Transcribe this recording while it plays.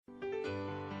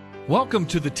Welcome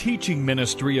to the teaching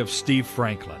ministry of Steve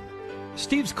Franklin.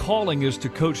 Steve's calling is to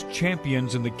coach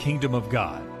champions in the kingdom of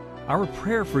God. Our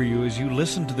prayer for you as you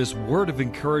listen to this word of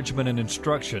encouragement and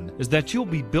instruction is that you'll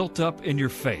be built up in your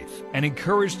faith and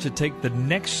encouraged to take the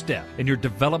next step in your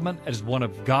development as one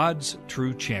of God's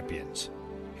true champions.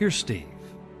 Here's Steve.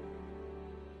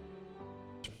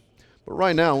 But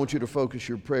right now, I want you to focus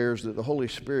your prayers that the Holy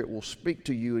Spirit will speak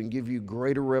to you and give you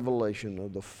greater revelation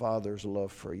of the Father's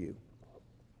love for you.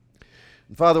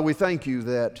 And Father, we thank you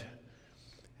that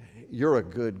you're a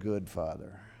good, good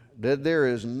Father, that there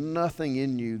is nothing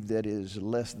in you that is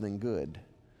less than good,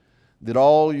 that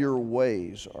all your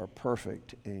ways are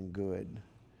perfect and good.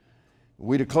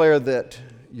 We declare that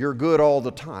you're good all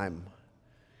the time,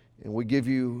 and we give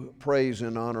you praise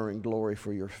and honor and glory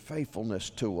for your faithfulness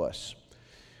to us.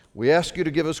 We ask you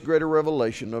to give us greater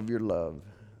revelation of your love.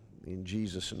 In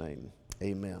Jesus' name,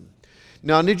 amen.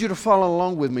 Now, I need you to follow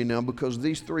along with me now because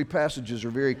these three passages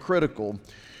are very critical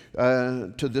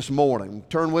to this morning.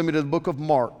 Turn with me to the book of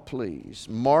Mark, please.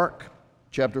 Mark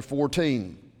chapter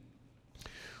 14.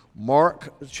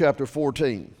 Mark chapter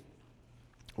 14.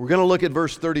 We're going to look at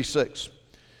verse 36.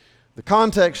 The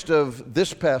context of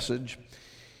this passage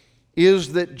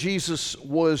is that Jesus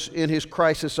was in his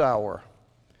crisis hour.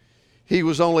 He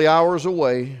was only hours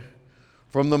away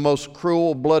from the most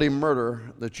cruel, bloody murder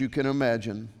that you can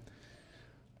imagine.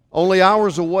 Only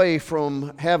hours away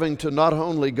from having to not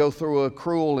only go through a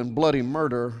cruel and bloody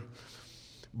murder,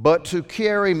 but to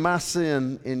carry my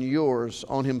sin and yours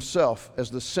on himself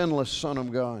as the sinless Son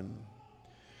of God.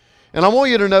 And I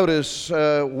want you to notice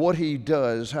what he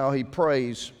does, how he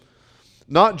prays.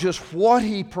 Not just what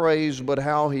he prays, but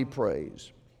how he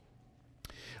prays.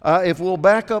 If we'll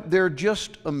back up there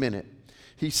just a minute.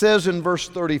 He says in verse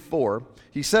 34,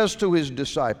 he says to his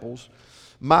disciples,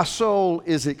 "My soul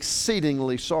is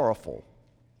exceedingly sorrowful,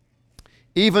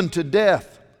 even to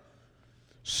death.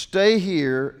 Stay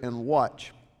here and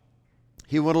watch."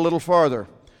 He went a little farther,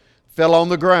 fell on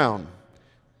the ground,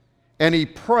 and he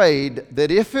prayed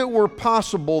that if it were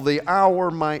possible, the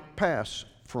hour might pass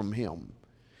from him.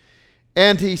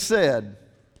 And he said,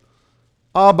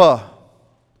 "Abba,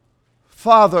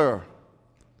 Father,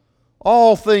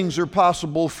 all things are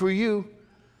possible for you.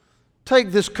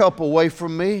 Take this cup away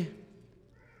from me.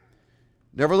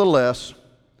 Nevertheless,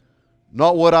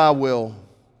 not what I will,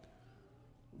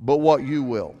 but what you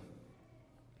will."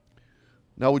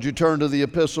 Now would you turn to the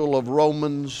epistle of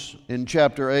Romans in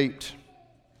chapter 8.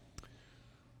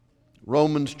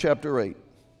 Romans chapter 8.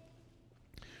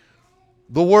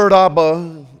 The word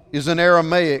Abba is an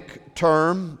Aramaic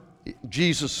term.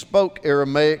 Jesus spoke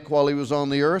Aramaic while he was on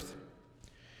the earth.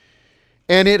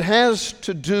 And it has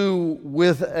to do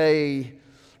with a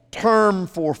term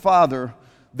for father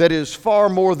that is far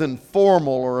more than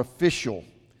formal or official.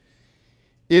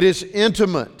 It is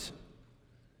intimate,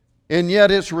 and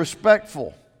yet it's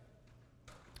respectful.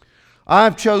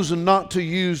 I've chosen not to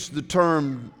use the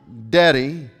term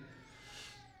daddy.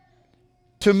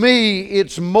 To me,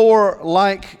 it's more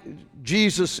like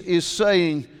Jesus is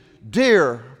saying,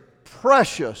 "Dear,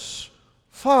 precious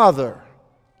Father.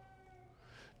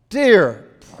 Dear,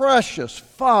 precious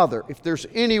Father, if there's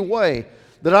any way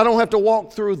that I don't have to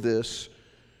walk through this,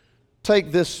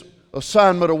 take this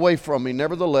assignment away from me.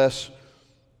 Nevertheless,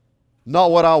 not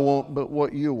what I want, but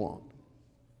what you want."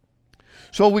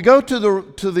 So we go to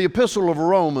the epistle of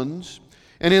Romans,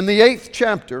 and in the 8th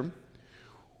chapter,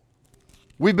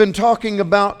 we've been talking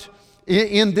about,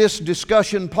 in this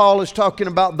discussion, Paul is talking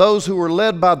about those who are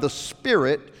led by the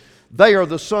Spirit. They are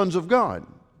the sons of God,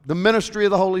 the ministry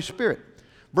of the Holy Spirit.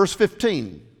 Verse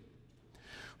 15,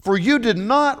 "For you did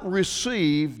not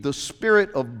receive the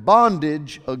spirit of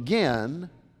bondage again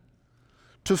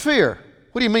to fear."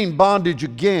 What do you mean bondage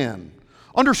again?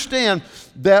 Understand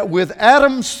that with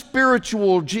Adam's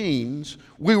spiritual genes,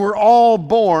 we were all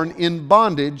born in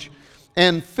bondage,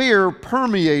 and fear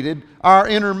permeated our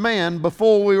inner man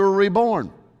before we were reborn.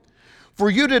 "For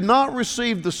you did not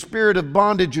receive the spirit of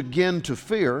bondage again to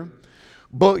fear,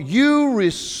 but you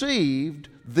received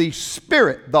the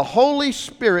Spirit, the Holy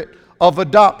Spirit of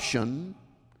adoption."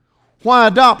 Why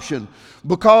adoption?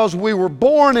 Because we were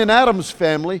born in Adam's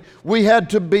family. We had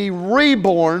to be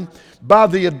reborn by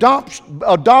the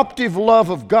adoptive love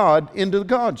of God into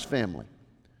God's family.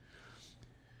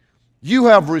 You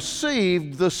have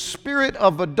received the Spirit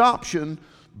of adoption,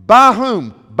 by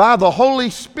whom? By the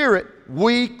Holy Spirit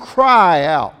we cry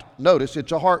out. Notice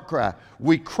it's a heart cry.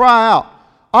 We cry out,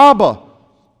 "Abba,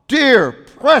 dear,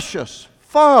 precious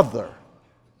Father."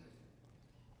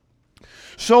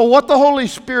 So what the Holy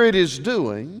Spirit is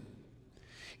doing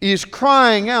is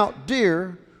crying out,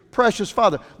 "Dear, precious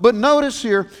Father." But notice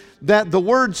here that the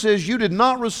Word says you did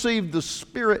not receive the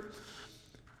spirit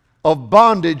of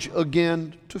bondage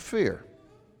again to fear.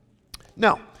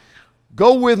 Now,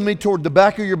 go with me toward the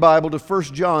back of your Bible to 1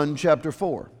 John chapter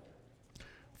 4.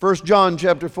 1 John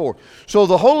chapter 4. So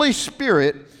the Holy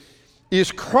Spirit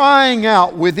is crying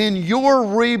out within your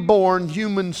reborn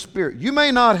human spirit. You may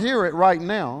not hear it right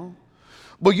now,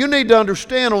 but you need to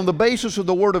understand on the basis of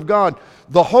the Word of God,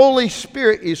 the Holy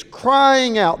Spirit is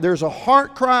crying out. There's a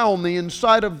heart cry on the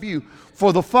inside of you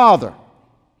for the Father.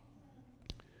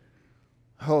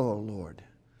 Oh, Lord.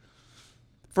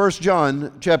 1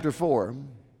 John chapter 4.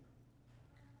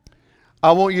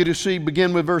 I want you to see,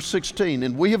 begin with verse 16.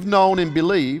 And we have known and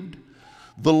believed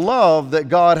the love that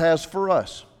God has for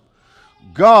us.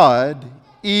 God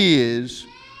is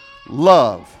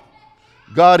love.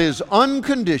 God is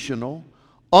unconditional,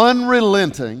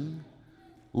 unrelenting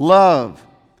love.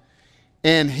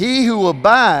 And he who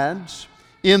abides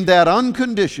in that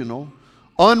unconditional,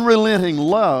 unrelenting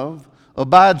love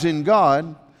abides in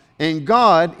God, and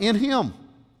God in him.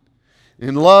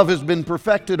 And love has been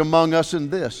perfected among us in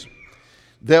this,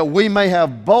 that we may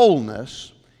have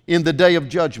boldness in the day of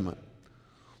judgment.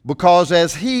 Because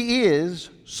as he is,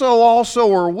 so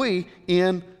also are we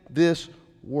in this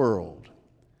world.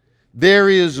 There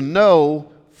is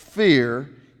no fear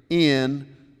in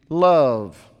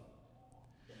love.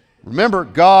 Remember,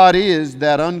 God is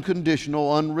that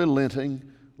unconditional, unrelenting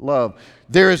love.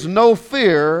 There is no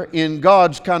fear in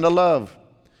God's kind of love.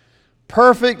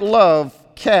 Perfect love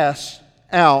casts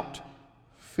out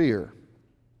fear.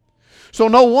 So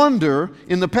no wonder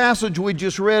in the passage we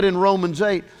just read in Romans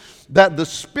 8 that the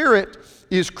Spirit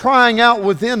is crying out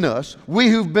within us, we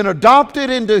who've been adopted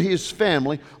into his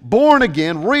family, born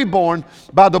again, reborn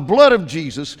by the blood of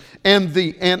Jesus,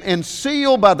 and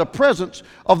sealed by the presence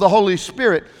of the Holy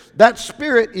Spirit. That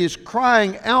Spirit is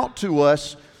crying out to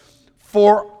us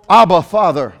for Abba,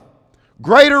 Father.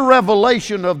 Greater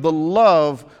revelation of the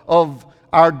love of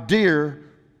our dear,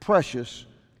 precious,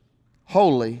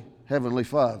 holy Heavenly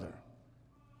Father.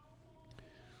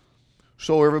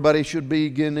 So everybody should be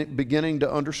beginning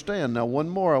to understand. Now, one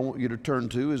more I want you to turn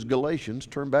to is Galatians.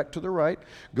 Turn back to the right.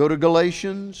 Go to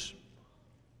Galatians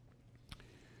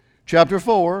chapter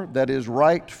 4. That is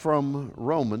right from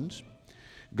Romans.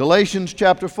 Galatians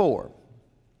chapter 4.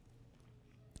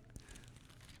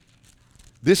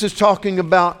 This is talking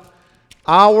about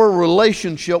our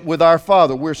relationship with our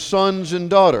Father. We're sons and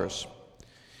daughters.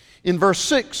 In verse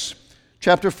 6,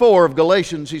 chapter 4 of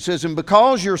Galatians, he says, and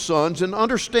because you're sons, and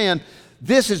understand,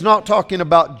 this is not talking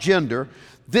about gender.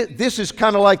 This is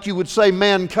kind of like you would say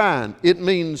mankind. It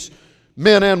means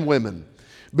men and women.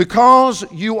 Because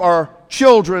you are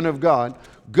children of God,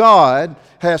 God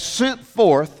has sent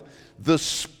forth the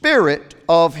Spirit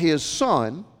of His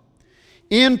Son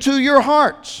into your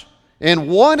hearts. And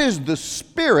what is the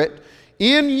Spirit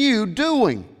in you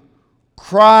doing?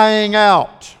 Crying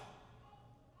out,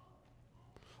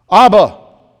 Abba,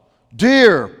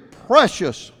 dear,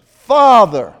 precious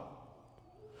Father.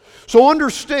 So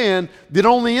understand that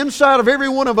on the inside of every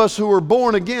one of us who are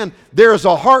born again, there is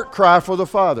a heart cry for the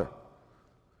Father.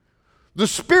 The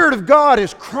Spirit of God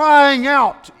is crying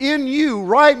out in you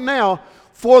right now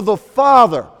for the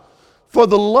Father, for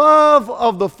the love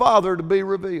of the Father to be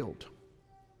revealed.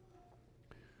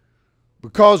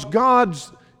 Because God's,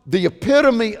 the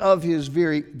epitome of His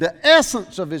the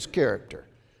essence of His character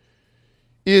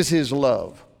is His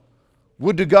love.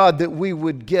 Would to God that we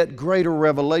would get greater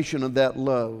revelation of that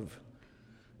love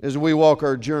as we walk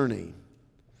our journey.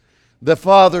 The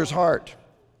Father's heart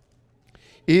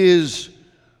is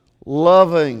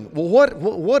loving. Well,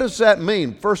 what does that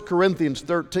mean? 1 Corinthians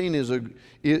 13 is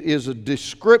a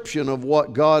description of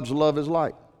what God's love is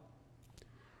like.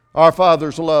 Our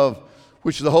Father's love,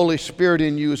 which the Holy Spirit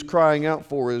in you is crying out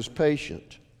for, is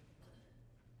patient.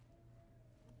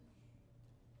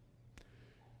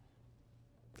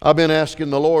 I've been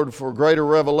asking the Lord for greater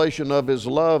revelation of His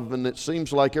love, and it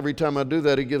seems like every time I do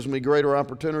that, He gives me greater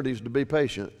opportunities to be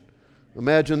patient.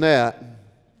 Imagine that.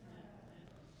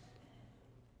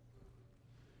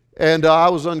 And I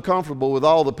was uncomfortable with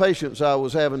all the patience I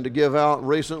was having to give out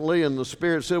recently, and the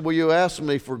Spirit said, will you ask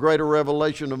me for greater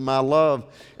revelation of my love?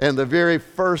 And the very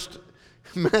first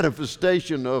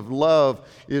manifestation of love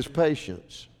is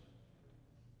patience.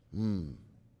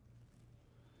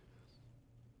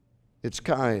 It's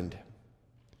kind.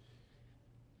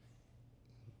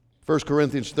 1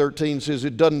 Corinthians 13 says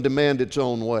it doesn't demand its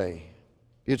own way.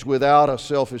 It's without a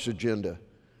selfish agenda.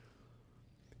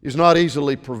 It's not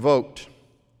easily provoked.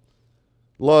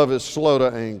 Love is slow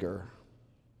to anger.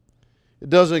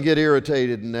 It doesn't get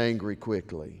irritated and angry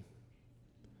quickly.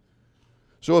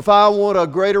 So if I want a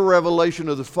greater revelation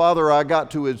of the Father, I got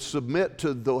to submit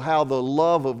to how the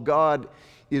love of God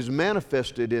is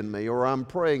manifested in me, or I'm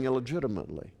praying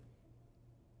illegitimately.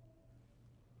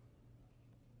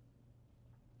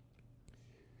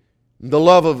 The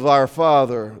love of our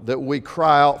Father that we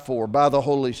cry out for by the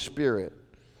Holy Spirit,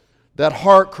 that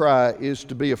heart cry is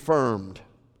to be affirmed.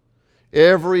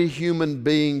 Every human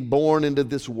being born into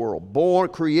this world,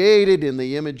 created in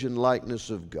the image and likeness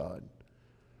of God,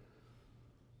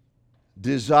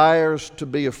 desires to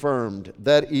be affirmed.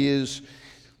 That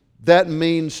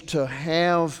means to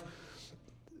have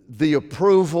the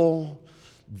approval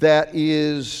that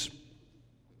heals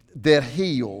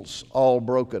all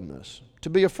brokenness. To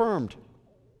be affirmed.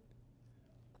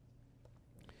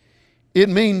 It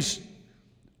means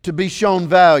to be shown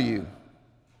value.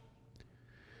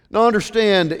 Now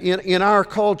understand, in our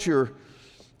culture,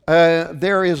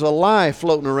 there is a lie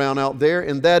floating around out there,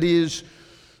 and that is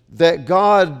that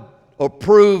God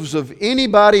approves of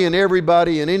anybody and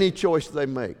everybody and any choice they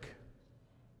make.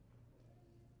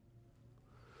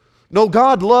 No,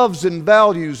 God loves and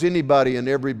values anybody and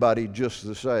everybody just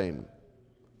the same.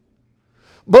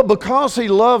 But because He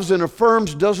loves and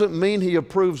affirms doesn't mean He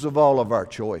approves of all of our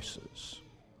choices.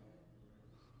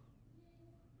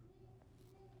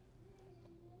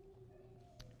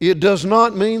 It does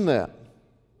not mean that.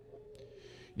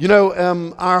 You know,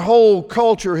 our whole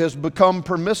culture has become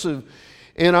permissive,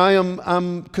 and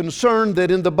I'm concerned that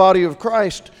in the body of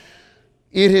Christ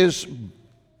it has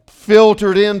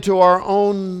filtered into our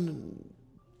own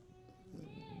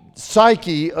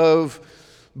psyche of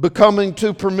becoming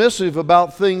too permissive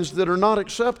about things that are not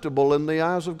acceptable in the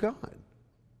eyes of God.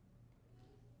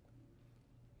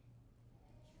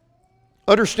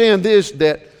 Understand this,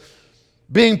 that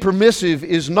being permissive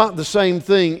is not the same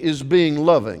thing as being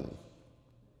loving.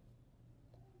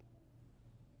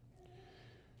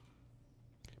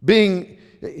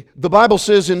 The Bible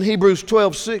says in Hebrews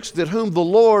 12:6 that whom the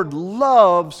Lord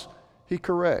loves, He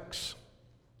corrects.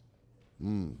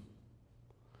 Whom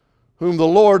the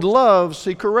Lord loves,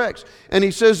 He corrects. And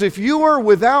He says, if you are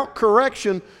without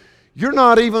correction, you're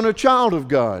not even a child of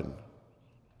God.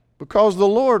 Because the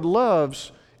Lord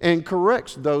loves and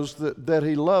corrects those that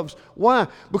He loves. Why?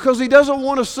 Because He doesn't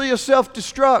want to see us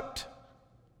self-destruct.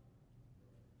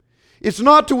 It's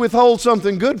not to withhold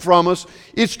something good from us,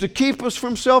 it's to keep us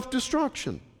from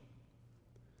self-destruction.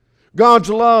 God's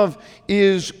love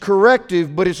is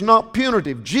corrective, but it's not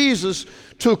punitive. Jesus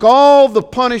took all the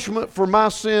punishment for my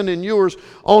sin and yours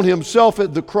on Himself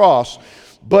at the cross.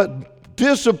 But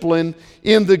discipline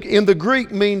in the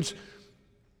Greek means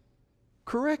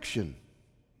correction.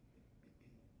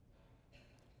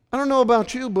 I don't know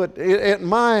about you, but at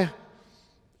my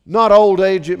not old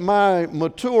age, at my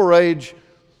mature age,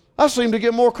 I seem to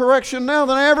get more correction now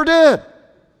than I ever did.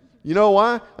 You know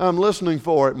why? I'm listening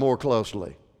for it more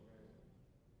closely.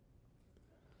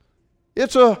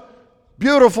 It's a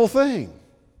beautiful thing.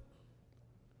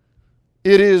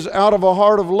 It is out of a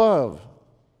heart of love.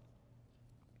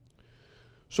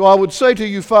 So I would say to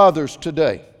you fathers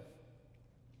today,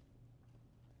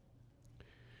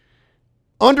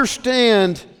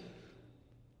 understand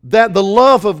that the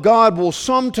love of God will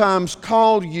sometimes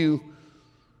call you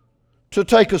to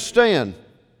take a stand.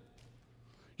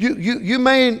 You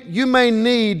may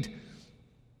need,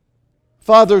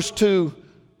 fathers, to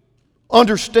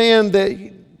understand that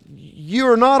you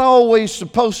are not always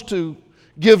supposed to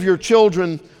give your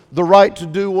children the right to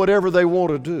do whatever they want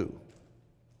to do.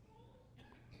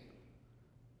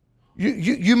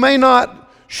 You may not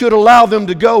should allow them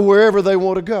to go wherever they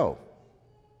want to go.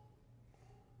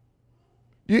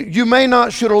 You may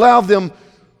not should allow them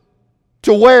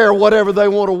to wear whatever they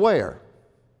want to wear.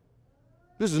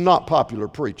 This is not popular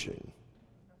preaching.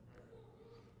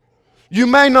 You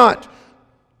may not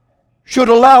should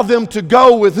allow them to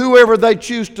go with whoever they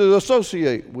choose to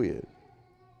associate with.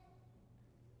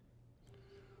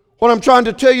 What I'm trying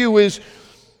to tell you is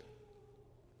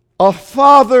a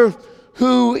father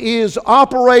who is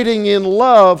operating in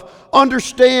love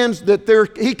understands that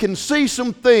he can see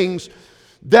some things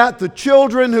that the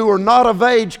children who are not of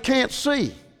age can't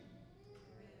see.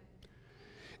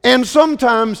 And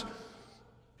sometimes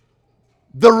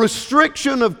the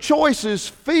restriction of choices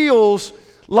feels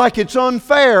like it's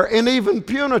unfair and even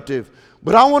punitive.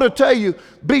 But I want to tell you,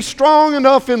 be strong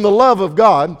enough in the love of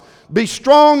God, be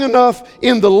strong enough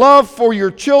in the love for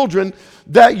your children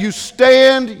that you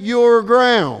stand your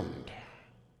ground.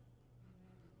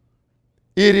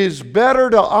 It is better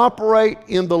to operate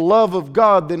in the love of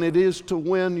God than it is to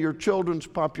win your children's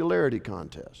popularity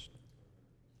contest.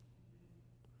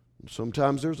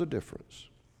 Sometimes there's a difference.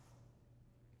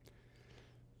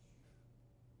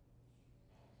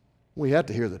 We have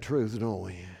to hear the truth, don't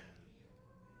we?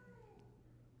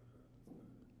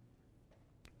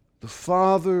 The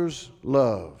Father's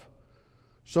love.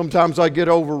 Sometimes I get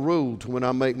overruled when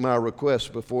I make my requests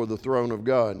before the throne of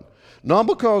God. Not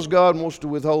because God wants to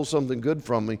withhold something good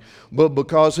from me, but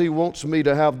because He wants me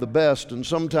to have the best, and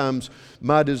sometimes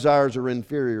my desires are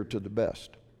inferior to the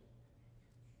best.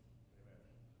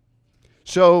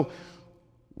 So,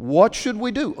 what should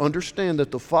we do? Understand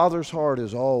that the Father's heart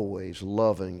is always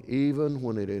loving, even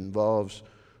when it involves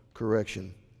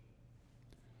correction.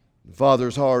 The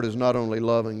Father's heart is not only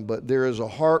loving, but there is a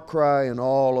heart cry in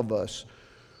all of us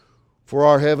for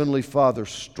our Heavenly Father's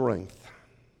strength.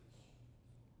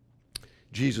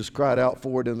 Jesus cried out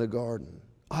for it in the garden.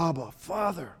 Abba,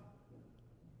 Father.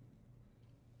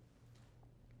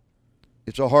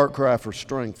 It's a heart cry for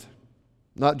strength,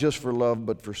 not just for love,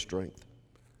 but for strength.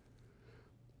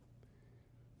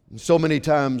 And so many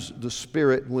times the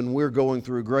Spirit, when we're going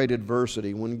through great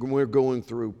adversity, when we're going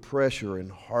through pressure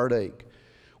and heartache,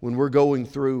 when we're going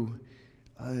through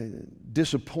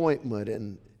disappointment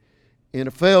and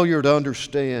a failure to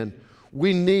understand,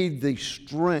 we need the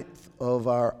strength of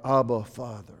our Abba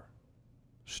Father.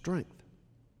 Strength.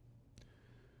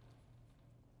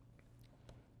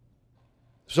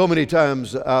 So many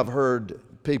times I've heard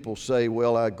people say,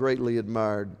 well, I greatly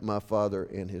admired my father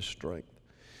and his strength.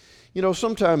 You know,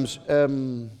 sometimes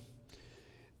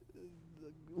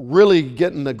really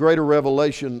getting the greater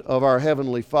revelation of our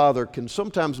Heavenly Father can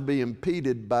sometimes be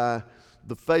impeded by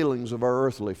the failings of our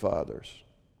earthly fathers.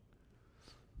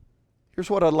 Here's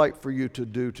what I'd like for you to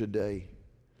do today.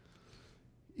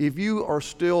 If you are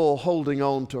still holding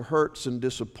on to hurts and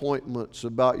disappointments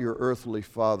about your earthly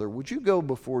father, would you go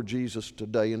before Jesus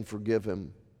today and forgive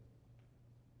him?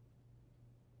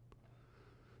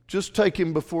 Just take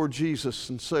him before Jesus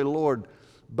and say, Lord,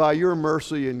 by your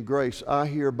mercy and grace, I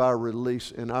hereby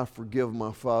release and I forgive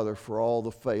my father for all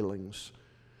the failings.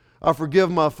 I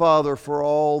forgive my father for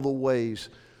all the ways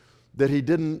that he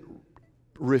didn't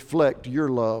reflect your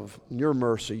love, your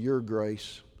mercy, your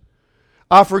grace.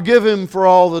 I forgive him for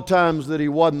all the times that he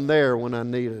wasn't there when I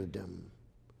needed him.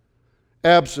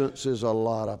 Absence is a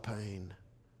lot of pain.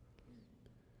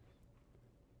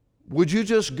 Would you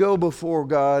just go before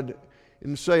God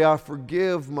and say, I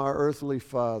forgive my earthly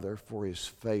father for his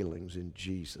failings in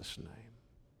Jesus' name?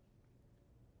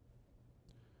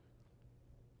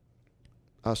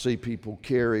 I see people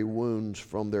carry wounds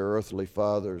from their earthly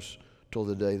fathers till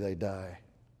the day they die.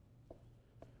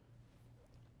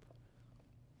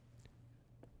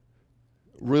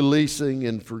 Releasing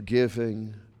and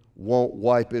forgiving won't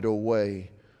wipe it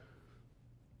away,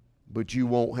 but you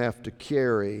won't have to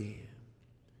carry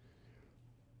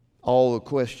all the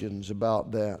questions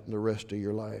about that the rest of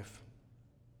your life.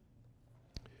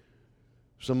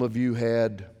 Some of you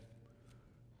had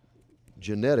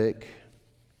genetic,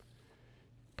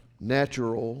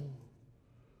 natural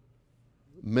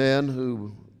men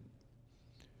who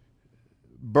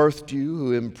birthed you,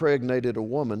 who impregnated a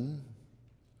woman,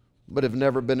 but have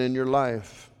never been in your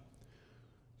life.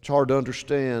 It's hard to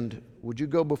understand. Would you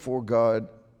go before God,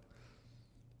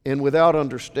 and without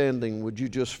understanding, would you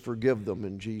just forgive them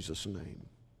in Jesus' name?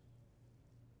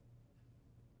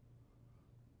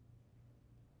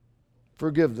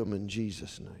 Forgive them in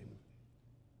Jesus' name.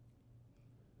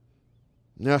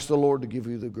 And ask the Lord to give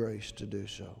you the grace to do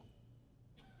so.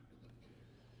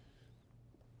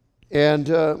 And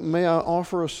may I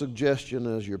offer a suggestion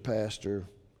as your pastor?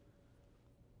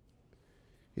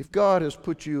 If God has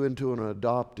put you into an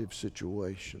adoptive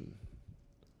situation,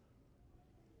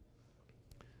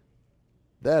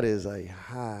 that is a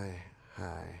high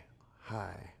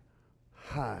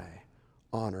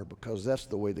honor, because that's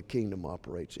the way the kingdom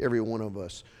operates. Every one of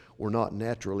us were not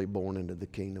naturally born into the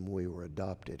kingdom. We were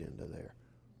adopted into there.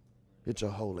 It's a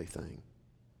holy thing.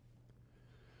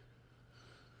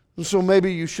 And so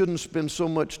maybe you shouldn't spend so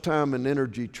much time and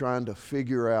energy trying to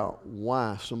figure out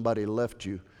why somebody left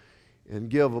you, and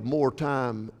give more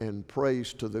time and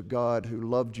praise to the God who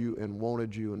loved you and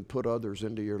wanted you and put others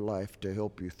into your life to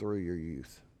help you through your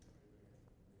youth.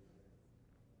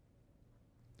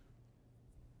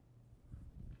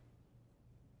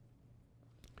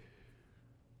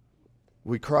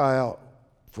 We cry out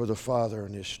for the Father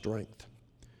and His strength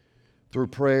through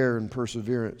prayer and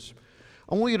perseverance.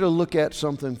 I want you to look at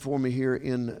something for me here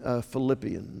in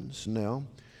Philippians now.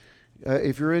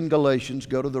 If you're in Galatians,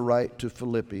 go to the right to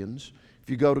Philippians. If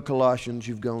you go to Colossians,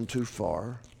 you've gone too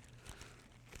far.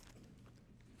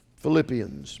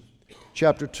 Philippians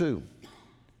chapter 2.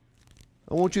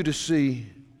 I want you to see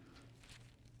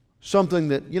something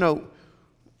that,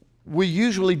 we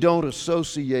usually don't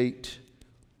associate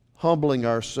humbling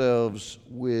ourselves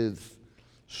with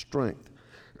strength.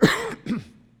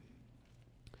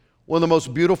 One of the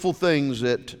most beautiful things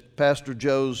at Pastor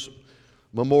Joe's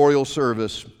memorial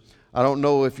service, I don't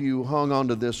know if you hung on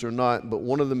to this or not, but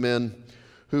one of the men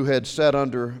who had sat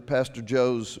under Pastor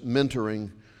Joe's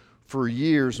mentoring for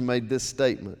years made this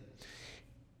statement.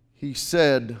 He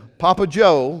said, Papa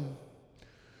Joe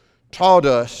taught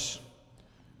us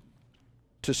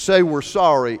to say we're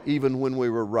sorry even when we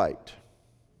were right.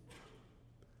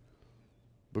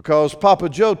 Because Papa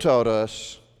Joe taught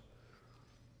us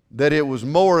that it was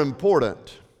more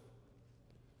important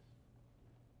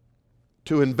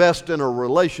to invest in a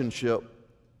relationship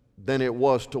than it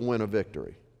was to win a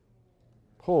victory.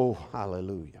 Oh,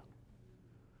 hallelujah.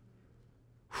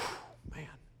 Whew, man.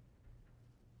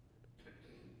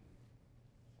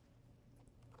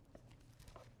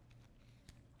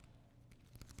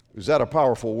 Is that a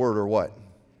powerful word or what?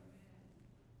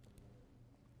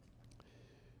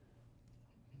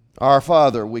 Our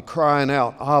Father, we're crying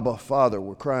out, Abba, Father,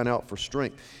 we're crying out for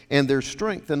strength. And there's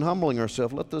strength in humbling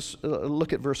ourselves. Let us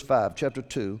look at verse 5, chapter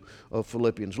 2 of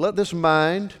Philippians. Let this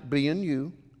mind be in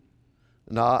you.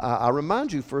 Now, I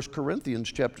remind you, 1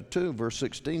 Corinthians chapter 2, verse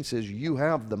 16 says, you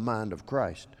have the mind of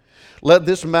Christ. Let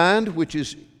this mind, which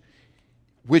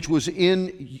was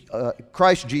in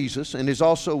Christ Jesus and is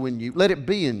also in you, let it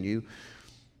be in you,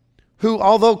 who,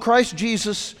 although Christ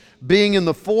Jesus, being in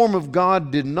the form of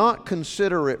God, did not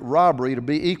consider it robbery to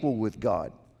be equal with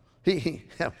God. He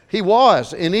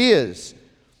was and is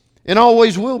and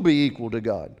always will be equal to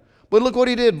God. But look what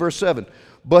he did, verse 7.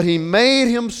 But he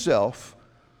made himself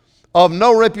of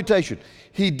no reputation.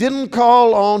 He didn't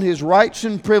call on his rights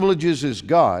and privileges as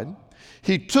God.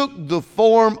 He took the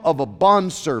form of a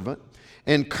bondservant,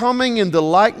 and coming in the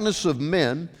likeness of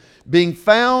men, being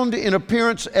found in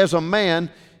appearance as a man,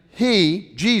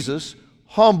 he, Jesus,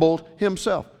 humbled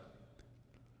himself.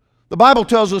 The Bible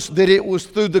tells us that it was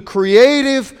through the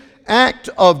creative act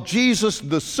of Jesus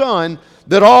the Son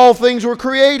that all things were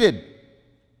created.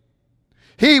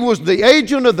 He was the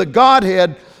agent of the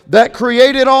Godhead that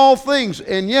created all things.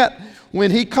 And yet,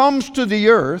 when he comes to the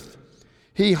earth,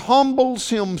 he humbles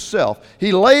himself.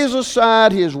 He lays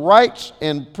aside his rights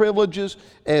and privileges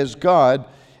as God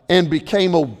and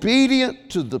became obedient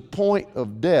to the point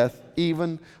of death,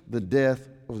 even the death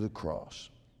of the cross.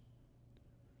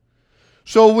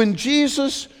 So when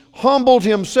Jesus humbled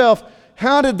himself,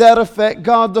 how did that affect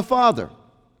God the Father?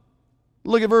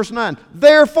 Look at verse 9.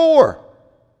 Therefore,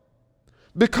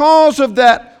 because of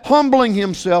that humbling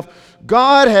himself,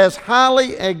 God has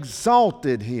highly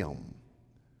exalted him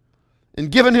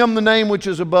and given him the name which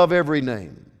is above every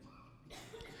name,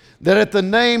 that at the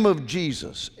name of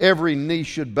Jesus every knee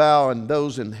should bow, and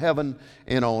those in heaven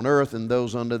and on earth and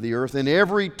those under the earth, and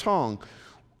every tongue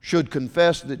should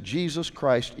confess that Jesus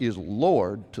Christ is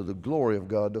Lord, to the glory of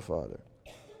God the Father.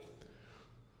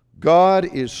 God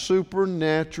is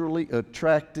supernaturally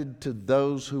attracted to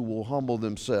those who will humble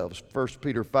themselves. 1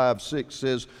 Peter 5:6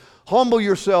 says, humble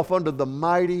yourself under the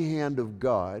mighty hand of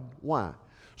God. Why?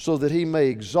 So that he may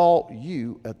exalt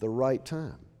you at the right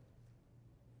time.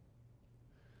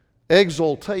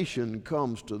 Exaltation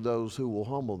comes to those who will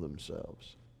humble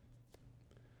themselves.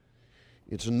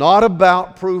 It's not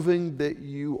about proving that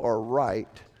you are right.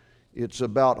 It's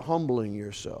about humbling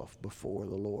yourself before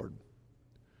the Lord.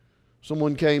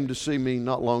 Someone came to see me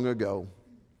not long ago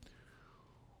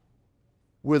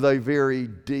with a very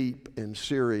deep and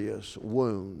serious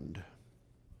wound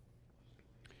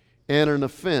and an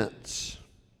offense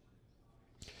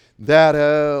that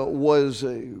was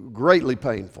greatly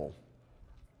painful.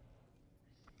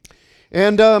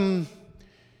 And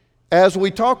as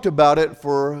we talked about it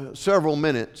for several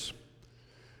minutes,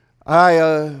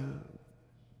 I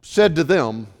said to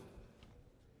them,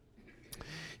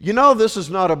 you know, this is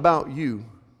not about you.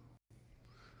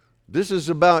 This is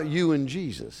about you and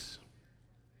Jesus.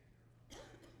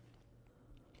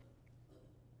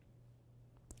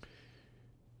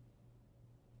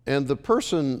 And the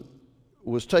person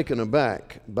was taken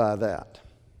aback by that.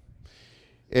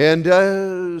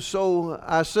 And so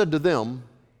I said to them,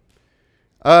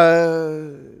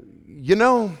 you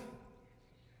know,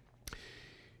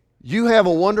 you have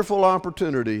a wonderful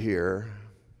opportunity here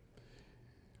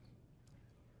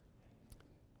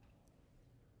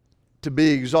to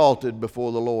be exalted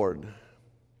before the Lord.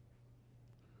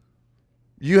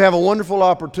 You have a wonderful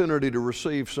opportunity to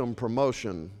receive some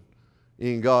promotion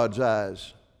in God's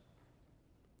eyes.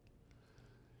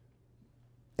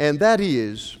 And that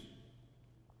is,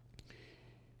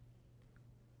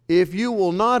 if you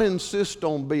will not insist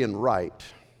on being right,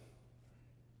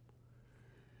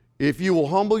 if you will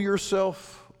humble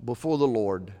yourself before the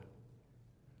Lord,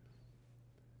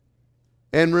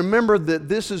 And remember that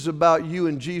this is about you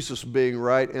and Jesus being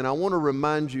right. And I want to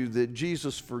remind you that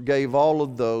Jesus forgave all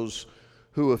of those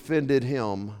who offended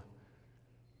him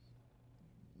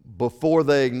before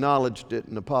they acknowledged it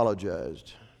and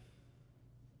apologized.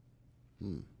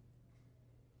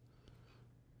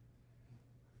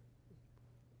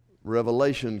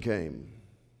 Revelation came.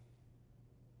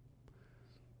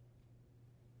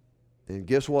 And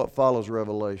guess what follows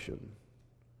revelation?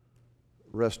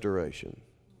 Restoration.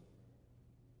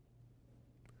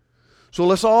 So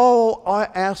let's all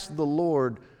ask the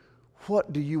Lord,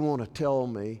 what do you want to tell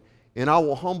me? And I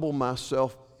will humble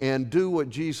myself and do what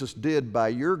Jesus did. By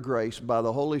your grace, by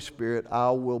the Holy Spirit,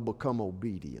 I will become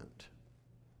obedient.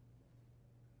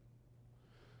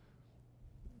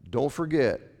 Don't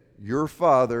forget, your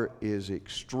Father is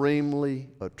extremely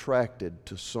attracted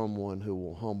to someone who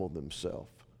will humble themselves,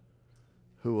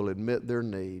 who will admit their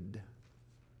need,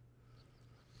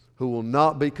 who will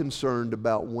not be concerned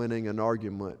about winning an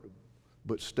argument,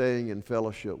 but staying in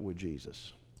fellowship with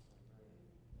Jesus.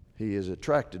 He is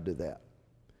attracted to that.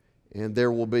 And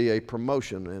there will be a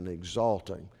promotion and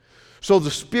exalting. So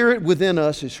the Spirit within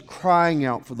us is crying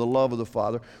out for the love of the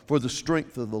Father, for the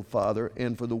strength of the Father,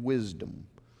 and for the wisdom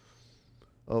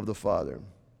of the Father.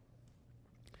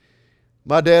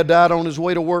 My dad died on his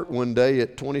way to work one day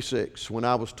at 26, when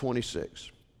I was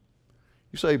 26.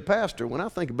 You say, Pastor, when I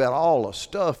think about all the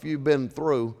stuff you've been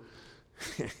through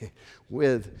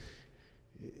with,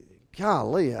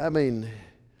 golly, I mean,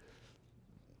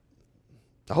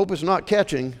 I hope it's not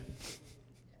catching.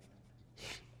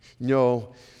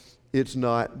 No, it's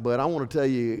not. But I want to tell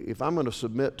you, if I'm going to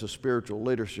submit to spiritual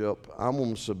leadership, I'm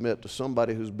going to submit to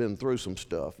somebody who's been through some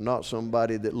stuff, not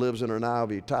somebody that lives in an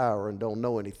ivory tower and don't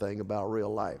know anything about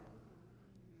real life.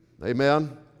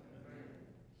 Amen?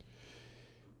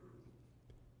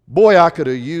 Boy, I could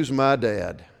have used my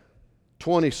dad.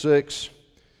 26,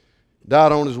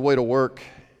 died on his way to work.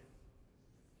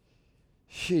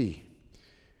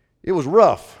 It was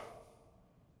rough.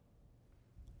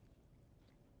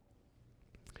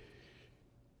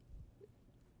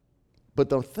 But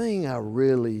the thing I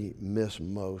really miss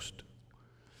most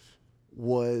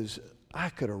was I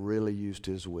could have really used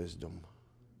his wisdom.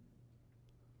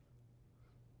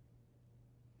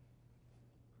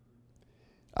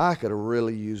 I could have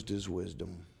really used his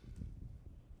wisdom.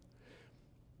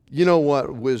 You know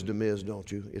what wisdom is, don't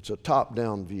you? It's a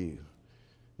top-down view.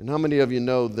 And how many of you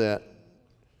know that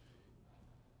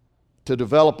to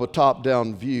develop a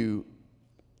top-down view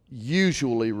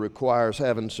usually requires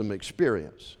having some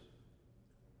experience,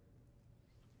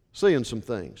 seeing some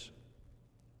things?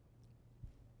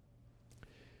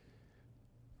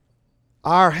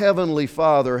 Our Heavenly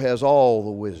Father has all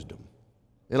the wisdom.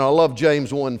 And I love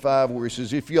James 1:5 where he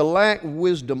says, if you lack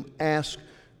wisdom, ask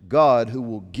God, who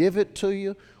will give it to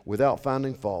you without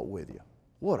finding fault with you.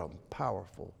 What a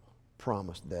powerful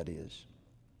promise that is.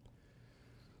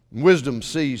 Wisdom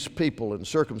sees people and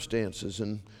circumstances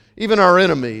and even our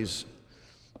enemies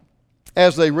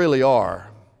as they really are.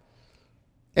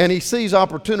 And he sees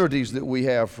opportunities that we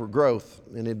have for growth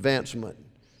and advancement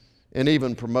and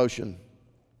even promotion.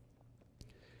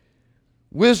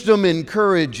 Wisdom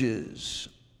encourages,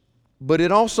 but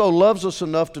it also loves us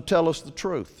enough to tell us the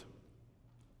truth.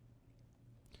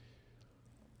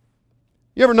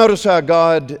 You ever notice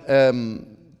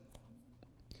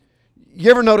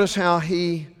how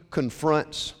he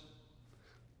confronts?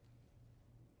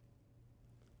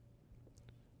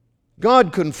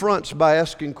 God confronts by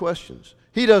asking questions.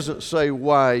 He doesn't say,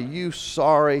 why, you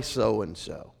sorry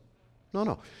so-and-so.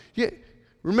 No.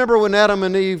 Remember when Adam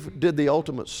and Eve did the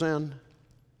ultimate sin?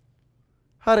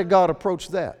 How did God approach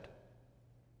that?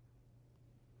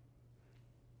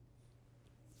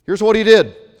 Here's what he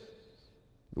did.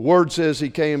 The Word says he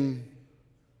came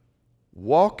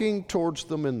walking towards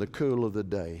them in the cool of the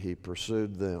day. He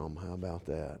pursued them. How about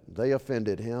that? They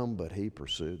offended him, but he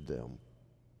pursued them.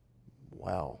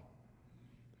 Wow.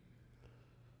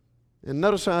 And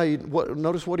notice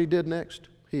what he did next.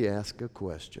 He asked a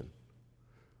question.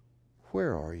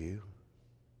 Where are you?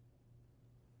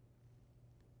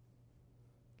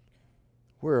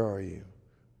 Where are you?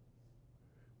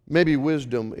 Maybe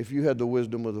wisdom, if you had the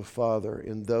wisdom of the Father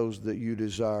in those that you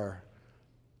desire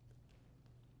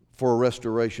for a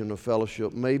restoration of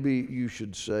fellowship, maybe you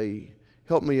should say,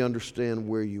 help me understand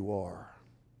where you are.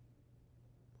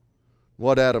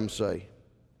 What'd Adam say?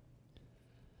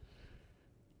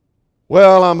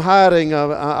 Well, I'm hiding.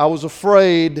 I was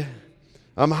afraid.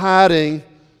 I'm hiding.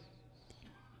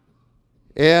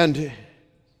 And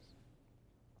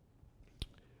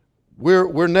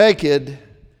we're naked.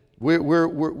 We're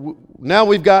now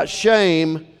we've got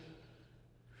shame.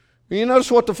 You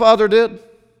notice what the father did?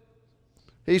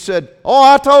 He said, "Oh,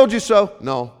 I told you so."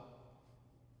 No.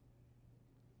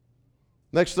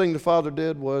 Next thing the father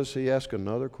did was he asked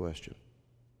another question.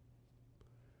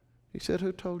 He said,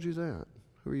 "Who told you that?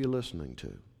 Who are you listening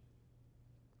to?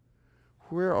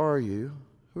 Where are you?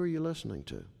 Who are you listening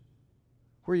to?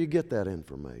 Where you get that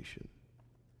information?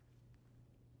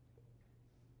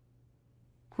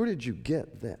 Where did you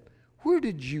get that? Where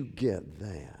did you get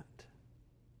that?"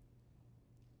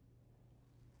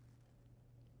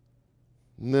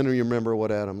 And then you remember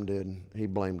what Adam did. He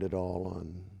blamed it all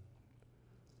on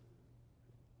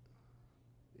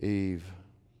Eve.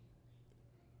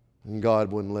 And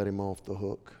God wouldn't let him off the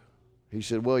hook. He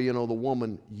said, "Well, you know, the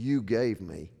woman you gave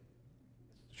me,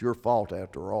 it's your fault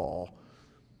after all.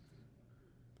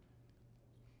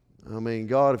 I mean,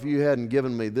 God, if you hadn't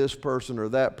given me this person or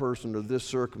that person or this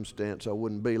circumstance, I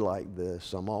wouldn't be like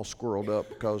this. I'm all squirreled up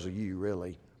because of you,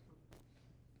 really."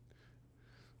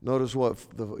 Notice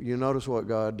what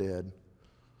God did.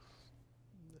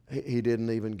 He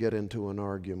didn't even get into an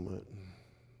argument.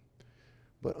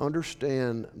 But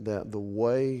understand that the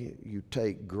way you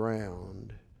take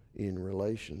ground in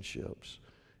relationships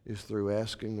is through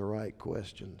asking the right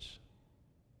questions.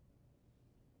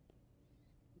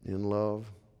 In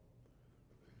love,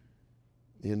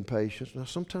 in patience. Now,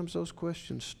 sometimes those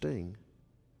questions sting,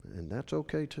 and that's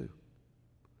okay too.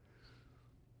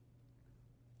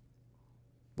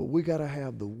 But we got to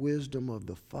have the wisdom of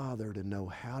the Father to know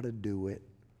how to do it,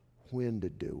 when to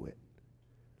do it,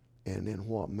 and in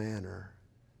what manner.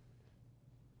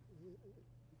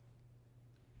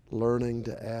 Learning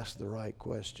to ask the right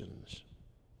questions.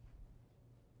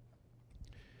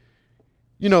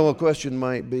 You know, a question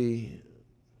might be,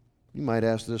 you might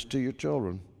ask this to your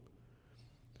children.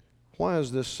 Why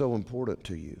is this so important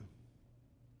to you?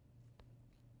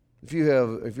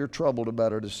 If you're troubled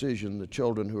about a decision the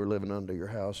children who are living under your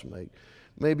house make,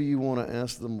 maybe you want to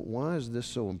ask them, why is this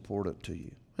so important to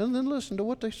you? And then listen to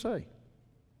what they say.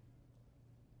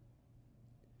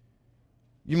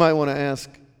 You might want to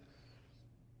ask,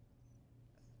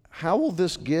 how will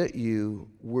this get you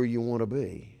where you want to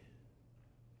be?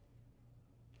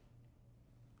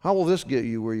 How will this get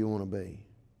you where you want to be?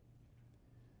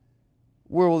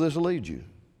 Where will this lead you?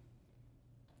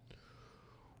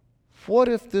 What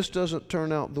if this doesn't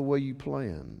turn out the way you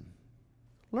plan?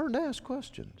 Learn to ask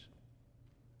questions.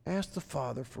 Ask the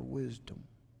Father for wisdom.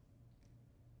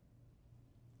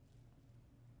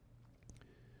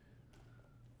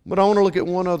 But I want to look at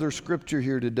one other scripture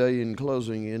here today in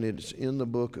closing, and it's in the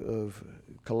book of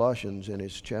Colossians, and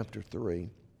it's chapter 3.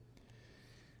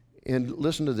 And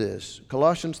listen to this,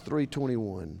 Colossians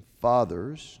 3:21.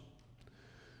 Fathers,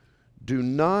 do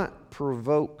not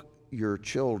provoke your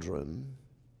children,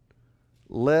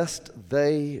 lest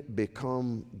they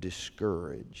become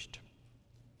discouraged.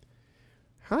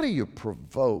 How do you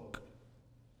provoke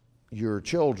your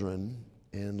children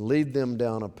and lead them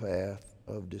down a path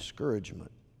of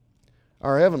discouragement?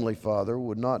 Our Heavenly Father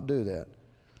would not do that.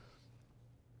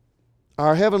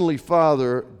 Our Heavenly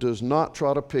Father does not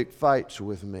try to pick fights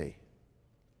with me.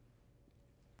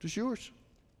 Just yours.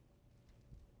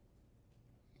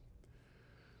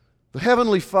 The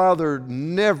Heavenly Father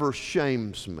never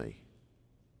shames me.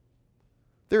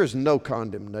 There is no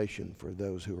condemnation for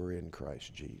those who are in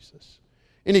Christ Jesus.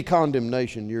 Any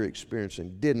condemnation you're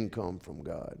experiencing didn't come from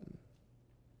God.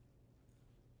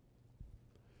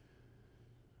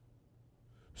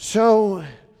 So,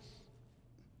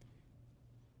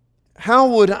 how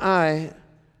would I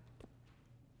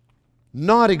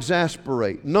not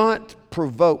exasperate, not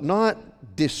provoke,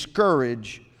 not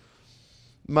discourage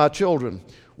my children?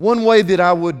 One way that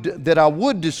I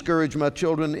would discourage my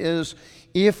children is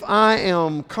if I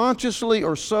am consciously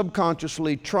or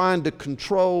subconsciously trying to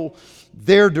control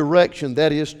their direction,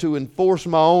 that is, to enforce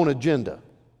my own agenda.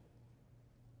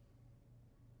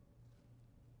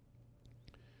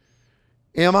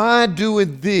 Am I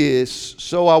doing this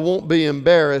so I won't be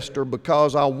embarrassed or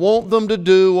because I want them to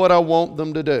do what I want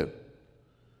them to do?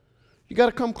 You got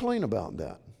to come clean about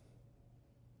that.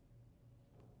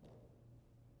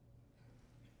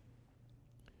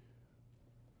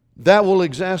 That will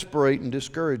exasperate and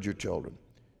discourage your children.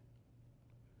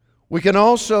 We can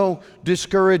also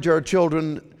discourage our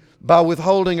children by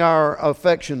withholding our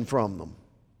affection from them.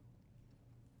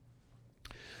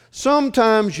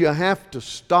 Sometimes you have to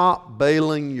stop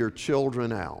bailing your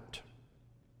children out.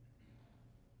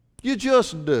 You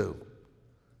just do.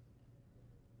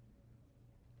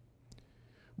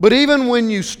 But even when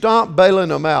you stop bailing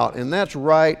them out, and that's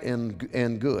right and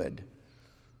good,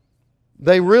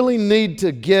 they really need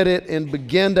to get it and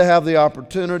begin to have the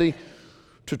opportunity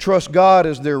to trust God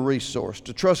as their resource,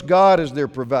 to trust God as their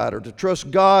provider, to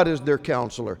trust God as their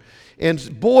counselor.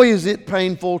 And boy, is it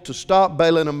painful to stop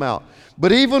bailing them out.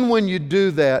 But even when you do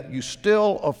that, you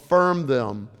still affirm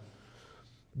them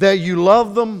that you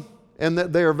love them and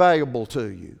that they are valuable to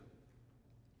you.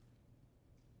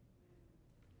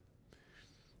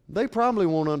 They probably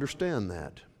won't understand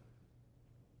that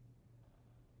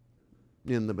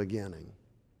in the beginning.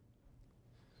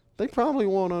 They probably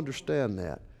won't understand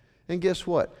that. And guess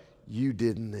what? You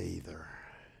didn't either.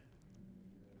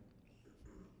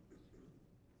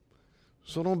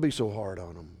 So don't be so hard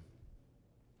on them.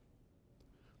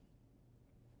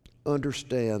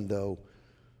 Understand, though,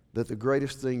 that the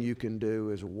greatest thing you can do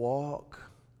is walk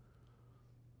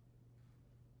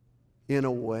in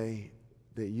a way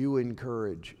that you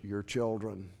encourage your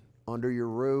children under your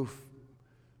roof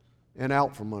and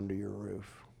out from under your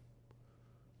roof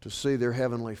to see their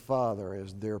Heavenly Father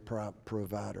as their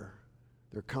provider,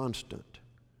 their constant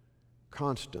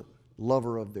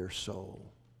lover of their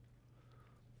soul.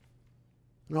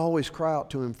 And always cry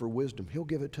out to Him for wisdom. He'll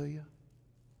give it to you.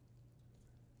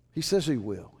 He says He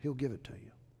will. He'll give it to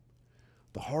you.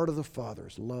 The heart of the Father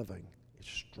is loving. It's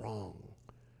strong.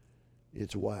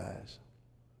 It's wise.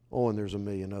 Oh, and there's a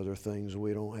million other things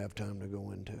we don't have time to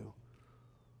go into.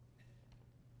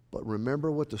 But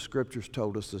remember what the Scriptures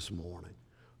told us this morning.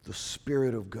 The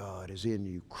Spirit of God is in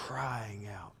you, crying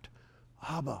out,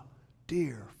 Abba,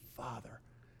 dear Father.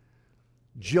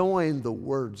 Join the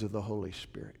words of the Holy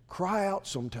Spirit. Cry out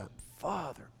sometime,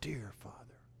 Father, dear Father.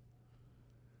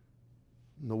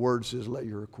 And the Word says, let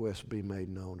your requests be made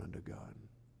known unto God.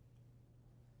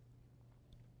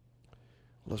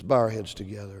 Let's bow our heads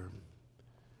together.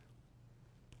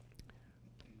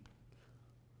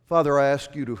 Father, I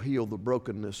ask you to heal the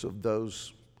brokenness of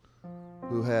those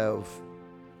who have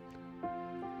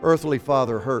earthly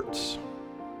father hurts,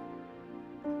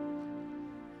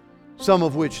 some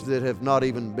of which that have not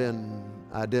even been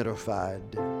identified.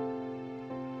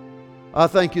 I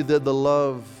thank you that the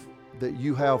love that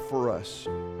you have for us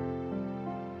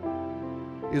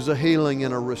is a healing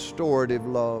and a restorative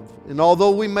love. And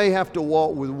although we may have to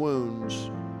walk with wounds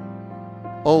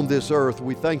on this earth,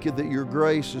 we thank you that your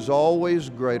grace is always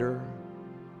greater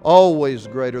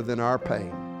than our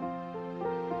pain.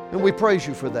 And we praise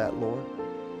you for that, Lord.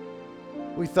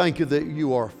 We thank you that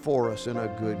you are for us and a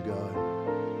good God.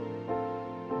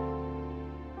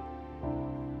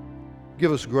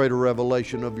 Give us greater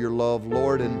revelation of your love,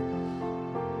 Lord,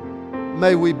 and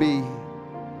may we be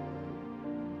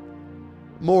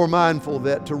more mindful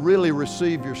that to really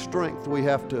receive your strength, we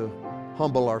have to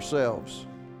humble ourselves,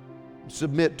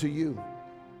 submit to you,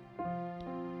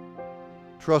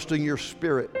 trusting your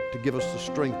Spirit to give us the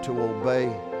strength to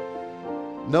obey,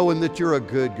 knowing that you're a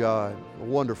good God, a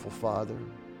wonderful Father.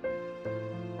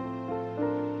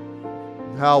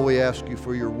 How we ask you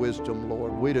for your wisdom,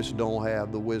 Lord. We just don't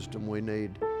have the wisdom we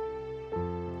need.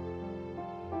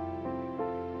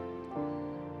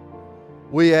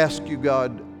 We ask you,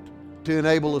 God, to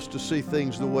enable us to see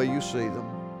things the way you see them,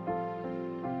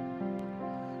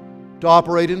 to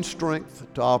operate in strength,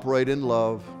 to operate in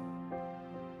love,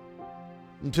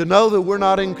 and to know that we're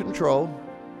not in control.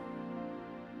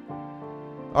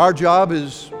 Our job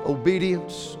is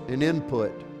obedience and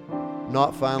input,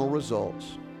 not final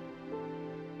results.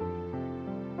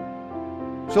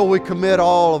 So we commit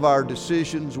all of our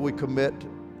decisions, we commit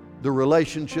the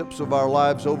relationships of our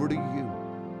lives over to you.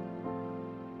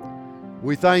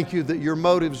 We thank you that your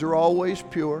motives are always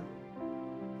pure.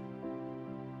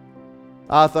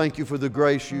 I thank you for the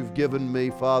grace you've given me,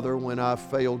 Father, when I've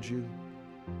failed you.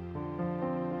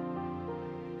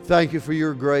 Thank you for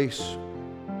your grace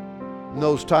in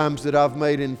those times that I've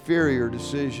made inferior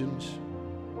decisions.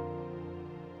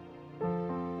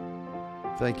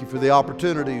 Thank you for the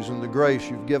opportunities and the grace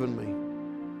you've given me.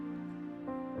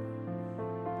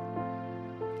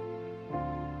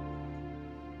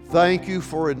 Thank you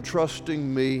for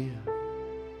entrusting me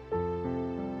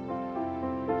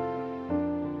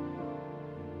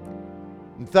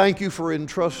and thank you for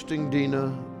entrusting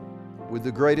Dina with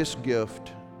the greatest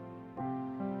gift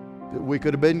that we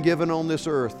could have been given on this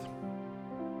earth.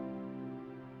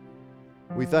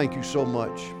 We thank you so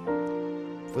much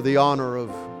for the honor of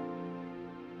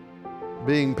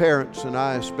being parents, and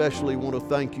I especially want to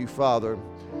thank you, Father,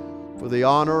 for the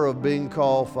honor of being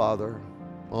called Father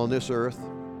on this earth.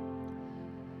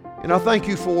 And I thank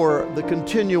you for the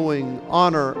continuing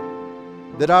honor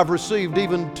that I've received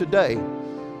even today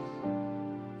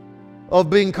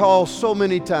of being called so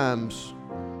many times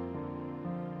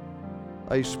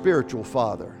a spiritual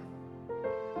father.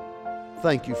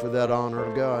 Thank you for that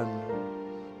honor, God.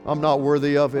 I'm not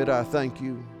worthy of it. I thank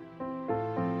you.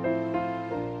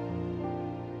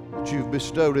 that you've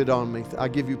bestowed it on me. I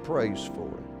give you praise for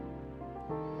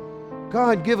it.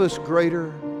 God, give us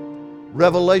greater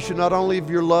revelation not only of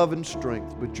your love and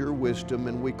strength, but your wisdom,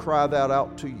 and we cry that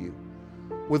out to you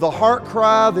with a heart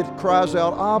cry that cries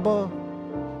out, Abba,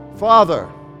 Father.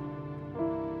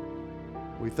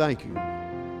 We thank you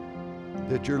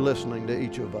that you're listening to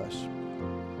each of us.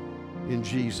 In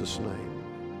Jesus'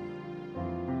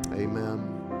 name, amen.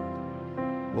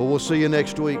 Well, we'll see you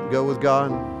next week. Go with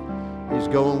God. He's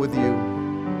going with you.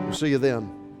 We'll see you then.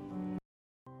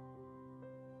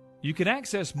 You can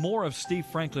access more of Steve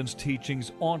Franklin's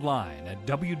teachings online at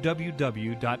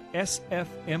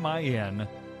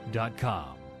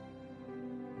www.sfmin.com.